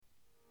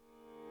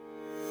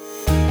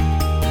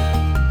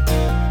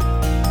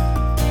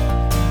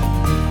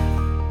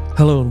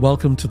Hello and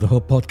welcome to the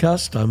Hope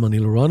Podcast. I'm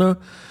Anil Rana.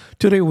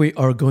 Today we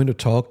are going to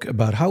talk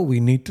about how we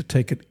need to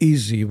take it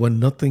easy when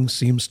nothing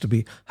seems to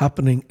be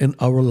happening in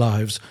our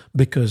lives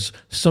because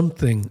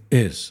something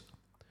is.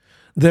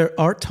 There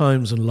are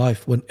times in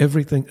life when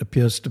everything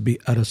appears to be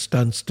at a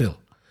standstill.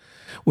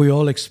 We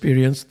all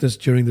experienced this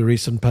during the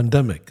recent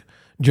pandemic.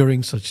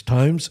 During such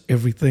times,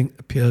 everything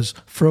appears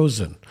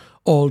frozen.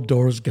 All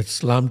doors get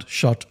slammed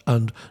shut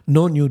and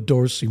no new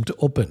doors seem to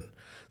open.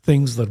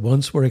 Things that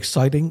once were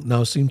exciting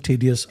now seem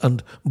tedious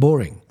and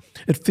boring.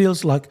 It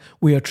feels like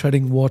we are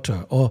treading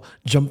water or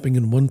jumping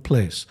in one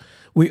place.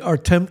 We are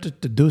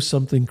tempted to do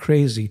something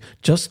crazy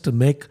just to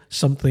make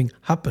something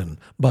happen,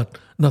 but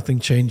nothing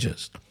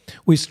changes.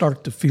 We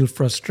start to feel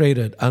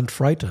frustrated and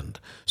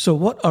frightened. So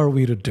what are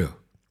we to do?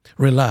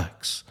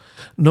 Relax.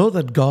 Know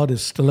that God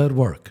is still at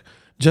work.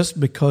 Just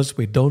because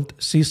we don't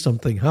see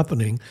something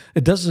happening,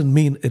 it doesn't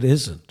mean it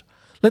isn't.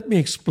 Let me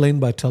explain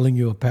by telling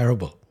you a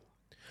parable.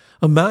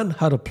 A man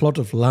had a plot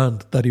of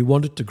land that he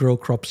wanted to grow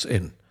crops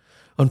in.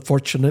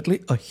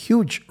 Unfortunately, a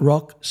huge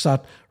rock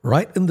sat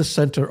right in the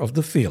center of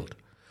the field.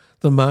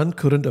 The man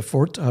couldn't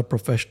afford to have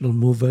professional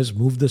movers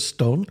move the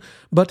stone,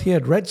 but he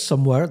had read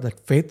somewhere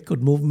that faith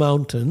could move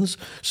mountains,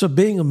 so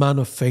being a man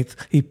of faith,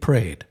 he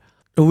prayed.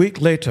 A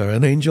week later,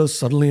 an angel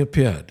suddenly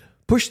appeared.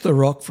 Push the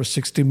rock for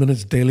 60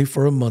 minutes daily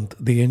for a month,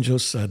 the angel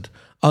said.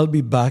 I'll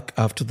be back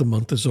after the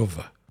month is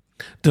over.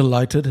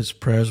 Delighted his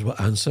prayers were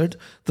answered,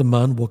 the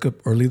man woke up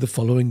early the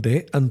following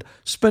day and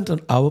spent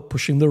an hour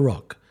pushing the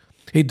rock.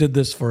 He did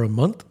this for a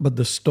month, but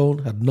the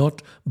stone had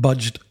not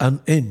budged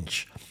an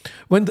inch.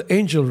 When the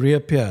angel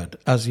reappeared,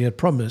 as he had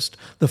promised,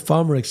 the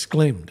farmer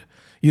exclaimed,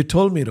 "You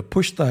told me to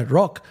push that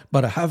rock,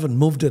 but I haven't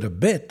moved it a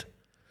bit."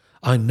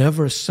 "I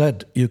never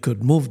said you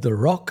could move the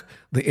rock,"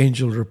 the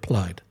angel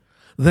replied.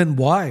 "Then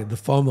why?" the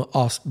farmer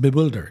asked,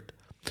 bewildered.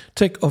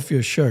 "Take off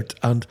your shirt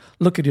and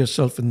look at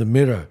yourself in the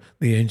mirror,"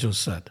 the angel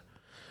said.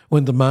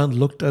 When the man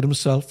looked at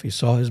himself, he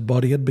saw his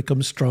body had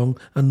become strong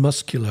and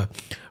muscular,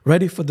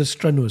 ready for the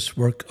strenuous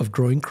work of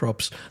growing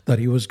crops that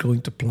he was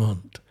going to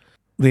plant.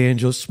 The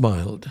angel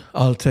smiled.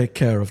 "I'll take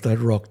care of that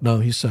rock now,"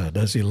 he said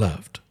as he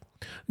left.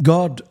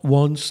 God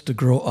wants to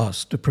grow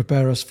us, to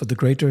prepare us for the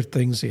greater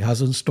things He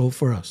has in store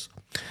for us.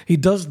 He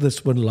does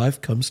this when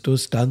life comes to a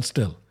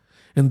standstill.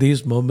 In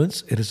these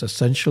moments, it is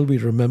essential we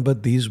remember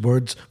these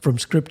words from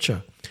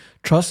Scripture.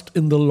 Trust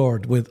in the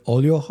Lord with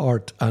all your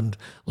heart and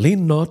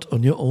lean not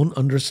on your own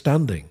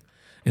understanding.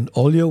 In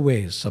all your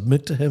ways,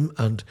 submit to Him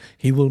and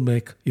He will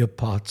make your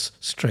paths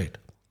straight.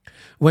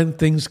 When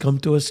things come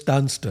to a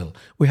standstill,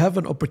 we have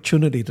an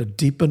opportunity to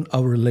deepen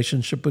our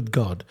relationship with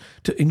God,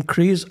 to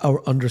increase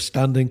our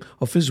understanding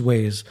of His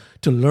ways,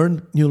 to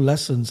learn new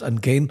lessons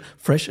and gain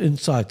fresh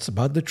insights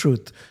about the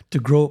truth, to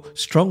grow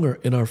stronger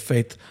in our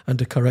faith and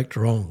to correct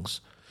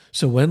wrongs.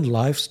 So when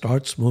life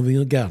starts moving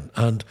again,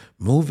 and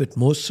move it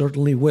most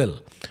certainly will,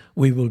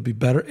 we will be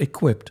better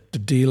equipped to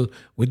deal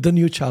with the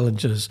new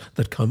challenges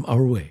that come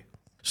our way.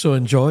 So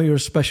enjoy your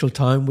special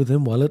time with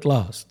Him while it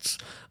lasts,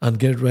 and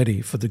get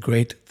ready for the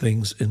great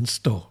things in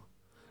store.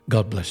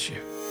 God bless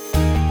you.